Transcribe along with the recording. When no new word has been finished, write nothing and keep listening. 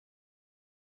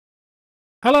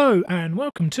Hello and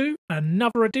welcome to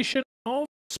another edition of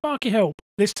Sparky Help.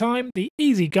 This time the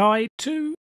easy guide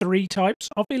to 3 types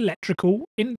of electrical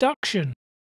induction.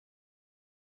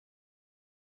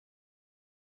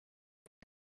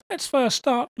 Let's first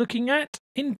start looking at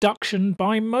induction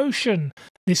by motion.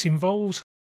 This involves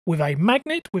with a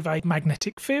magnet with a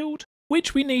magnetic field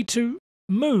which we need to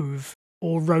move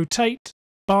or rotate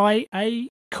by a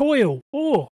coil,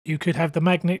 or you could have the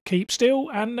magnet keep still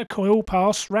and the coil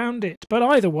pass round it, but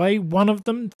either way one of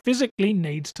them physically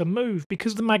needs to move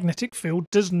because the magnetic field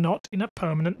does not in a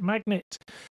permanent magnet.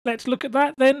 Let's look at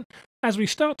that then. As we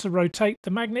start to rotate the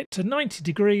magnet to 90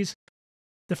 degrees,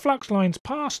 the flux lines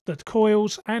pass the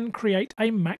coils and create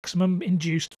a maximum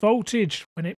induced voltage.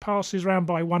 When it passes round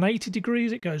by 180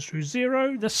 degrees it goes through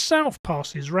 0, the south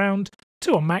passes round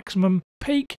to a maximum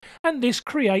peak, and this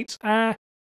creates a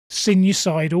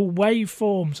sinusoidal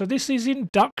waveform. So this is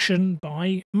induction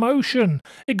by motion.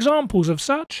 Examples of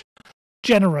such: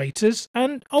 generators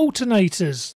and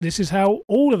alternators. This is how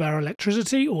all of our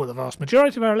electricity, or the vast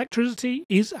majority of our electricity,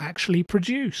 is actually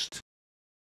produced.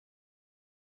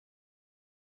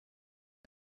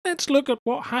 Let's look at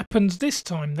what happens this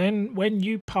time then when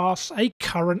you pass a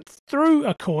current through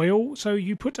a coil. So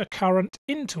you put a current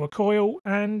into a coil,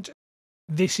 and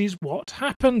this is what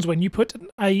happens when you put an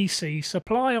AC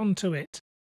supply onto it.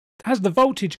 As the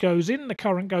voltage goes in, the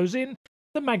current goes in,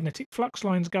 the magnetic flux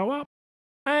lines go up,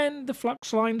 and the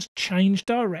flux lines change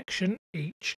direction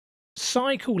each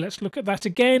cycle. Let's look at that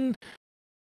again.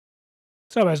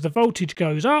 So as the voltage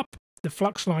goes up, the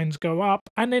flux lines go up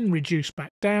and then reduce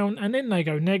back down, and then they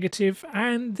go negative,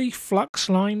 and the flux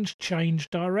lines change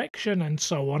direction, and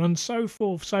so on and so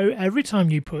forth. So every time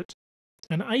you put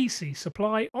an AC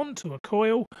supply onto a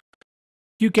coil,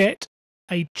 you get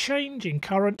a change in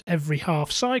current every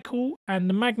half cycle, and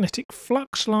the magnetic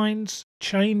flux lines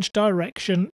change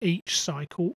direction each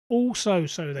cycle also.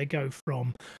 So they go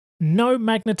from no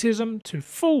magnetism to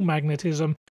full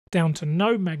magnetism, down to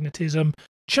no magnetism,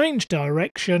 change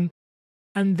direction,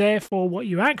 and therefore what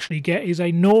you actually get is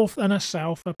a north and a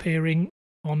south appearing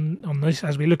on this,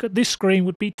 as we look at this screen,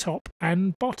 would be top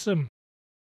and bottom.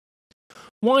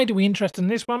 Why do we interest in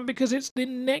this one? Because it's the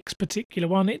next particular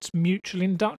one. It's mutual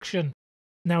induction.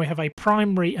 Now we have a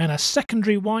primary and a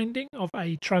secondary winding of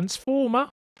a transformer.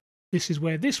 This is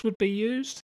where this would be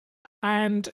used.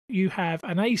 And you have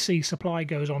an AC supply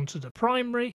goes onto the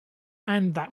primary,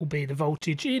 and that will be the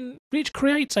voltage in, which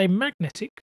creates a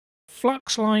magnetic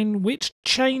flux line which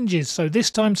changes. So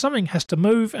this time something has to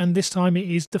move, and this time it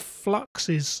is the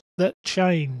fluxes that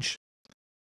change,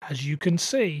 as you can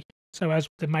see. So as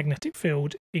the magnetic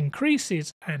field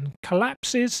increases and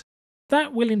collapses,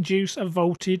 that will induce a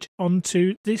voltage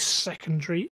onto this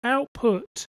secondary output.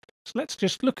 So let's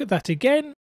just look at that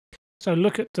again. So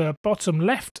look at the bottom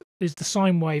left is the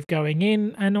sine wave going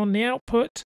in, and on the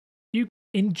output you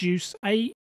induce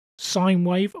a sine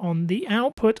wave on the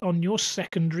output on your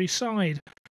secondary side.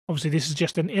 Obviously this is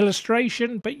just an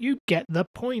illustration, but you get the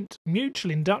point.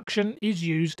 Mutual induction is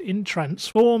used in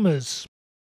transformers.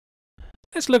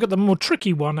 Let's look at the more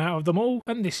tricky one out of them all,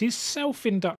 and this is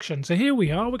self-induction. So here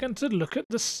we are, we're going to look at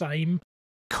the same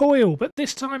coil, but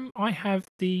this time I have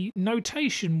the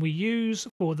notation we use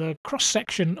for the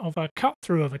cross-section of a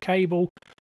cut-through of a cable,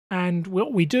 and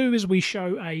what we do is we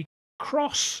show a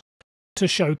cross to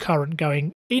show current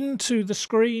going into the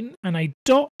screen, and a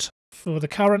dot for the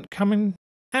current coming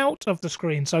out of the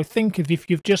screen. So think of if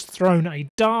you've just thrown a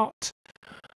dart,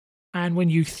 and when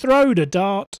you throw the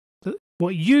dart,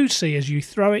 what you see as you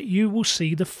throw it, you will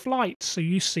see the flight. So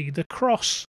you see the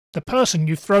cross. The person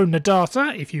you've thrown the dart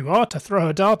at, if you are to throw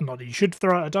a dart, not that you should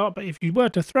throw a dart, but if you were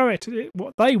to throw it,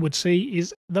 what they would see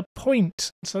is the point.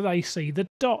 So they see the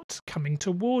dot coming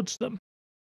towards them.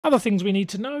 Other things we need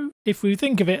to know: if we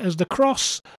think of it as the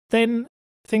cross, then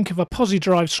think of a posi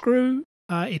drive screw.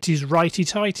 It is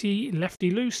righty-tighty,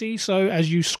 lefty-loosey. So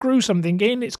as you screw something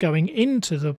in, it's going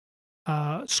into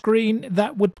the screen.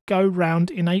 That would go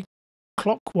round in a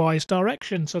clockwise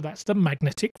direction, so that's the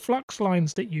magnetic flux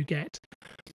lines that you get.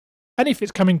 And if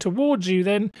it's coming towards you,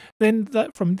 then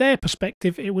that from their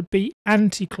perspective it would be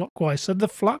anti-clockwise, so the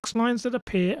flux lines that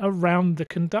appear around the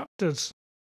conductors.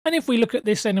 And if we look at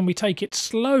this then and we take it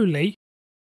slowly,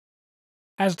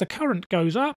 as the current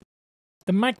goes up,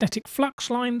 the magnetic flux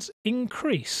lines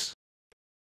increase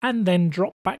and then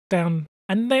drop back down,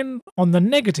 and then on the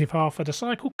negative half of the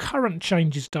cycle, current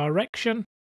changes direction,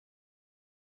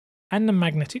 and the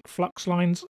magnetic flux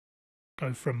lines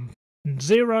go from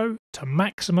 0 to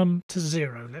maximum to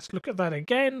 0. Let's look at that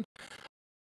again.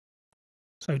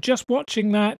 So just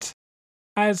watching that,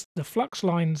 as the flux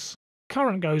lines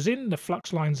current goes in, the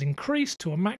flux lines increase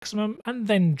to a maximum and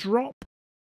then drop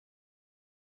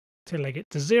till they get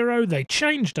to 0. They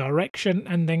change direction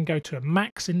and then go to a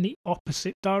max in the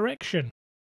opposite direction.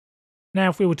 Now,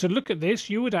 if we were to look at this,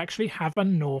 you would actually have a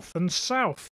north and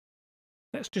south.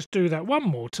 Let's just do that one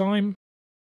more time.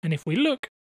 And if we look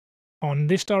on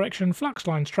this direction, flux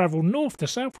lines travel north to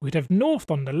south. We'd have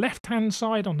north on the left-hand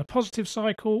side on the positive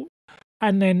cycle,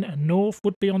 and then north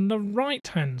would be on the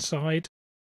right-hand side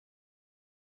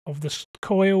of the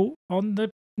coil on the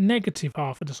negative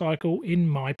half of the cycle in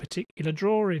my particular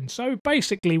drawing. So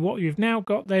basically what you've now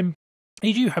got then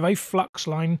is you have a flux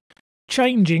line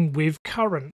changing with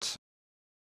current.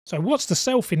 So what's the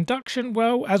self-induction?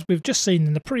 Well, as we've just seen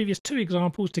in the previous two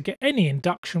examples, to get any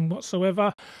induction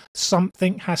whatsoever,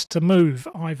 something has to move.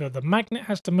 Either the magnet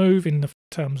has to move in the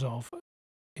terms of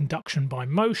induction by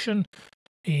motion.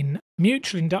 In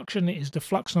mutual induction, it is the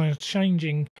flux lines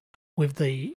changing with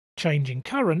the changing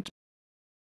current.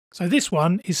 So this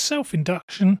one is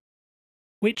self-induction,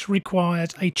 which requires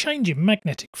a change in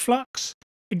magnetic flux,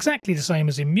 exactly the same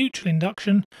as in mutual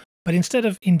induction, but instead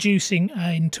of inducing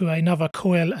into another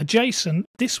coil adjacent,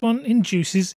 this one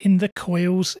induces in the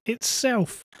coils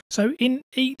itself. So in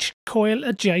each coil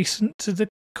adjacent to the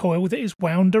coil that is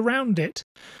wound around it.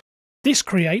 This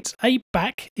creates a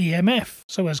back EMF.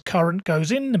 So as current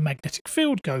goes in, the magnetic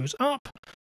field goes up,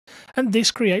 and this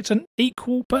creates an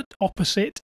equal but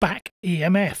opposite back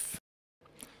EMF.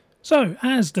 So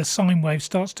as the sine wave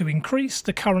starts to increase,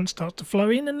 the current starts to flow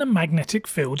in and the magnetic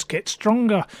fields get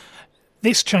stronger.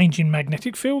 This change in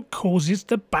magnetic field causes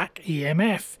the back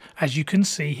EMF, as you can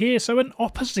see here, so an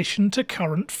opposition to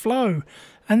current flow.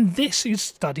 And this is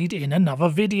studied in another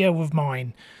video of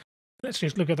mine. Let's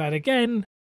just look at that again.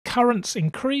 Currents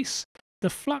increase, the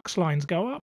flux lines go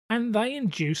up, and they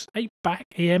induce a back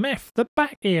EMF. The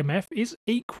back EMF is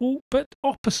equal but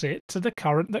opposite to the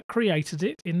current that created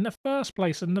it in the first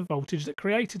place and the voltage that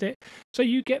created it. So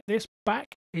you get this back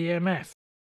EMF.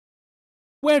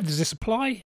 Where does this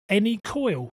apply? Any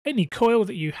coil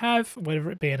that you have, whether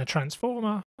it be in a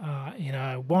transformer, in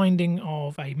a winding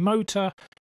of a motor,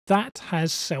 that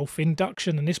has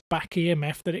self-induction, and this back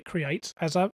EMF that it creates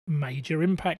has a major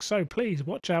impact. So please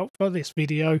watch out for this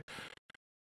video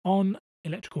on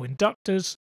electrical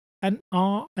inductors and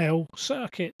RL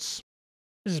circuits.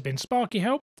 This has been Sparky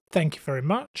Help. Thank you very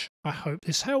much. I hope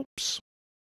this helps.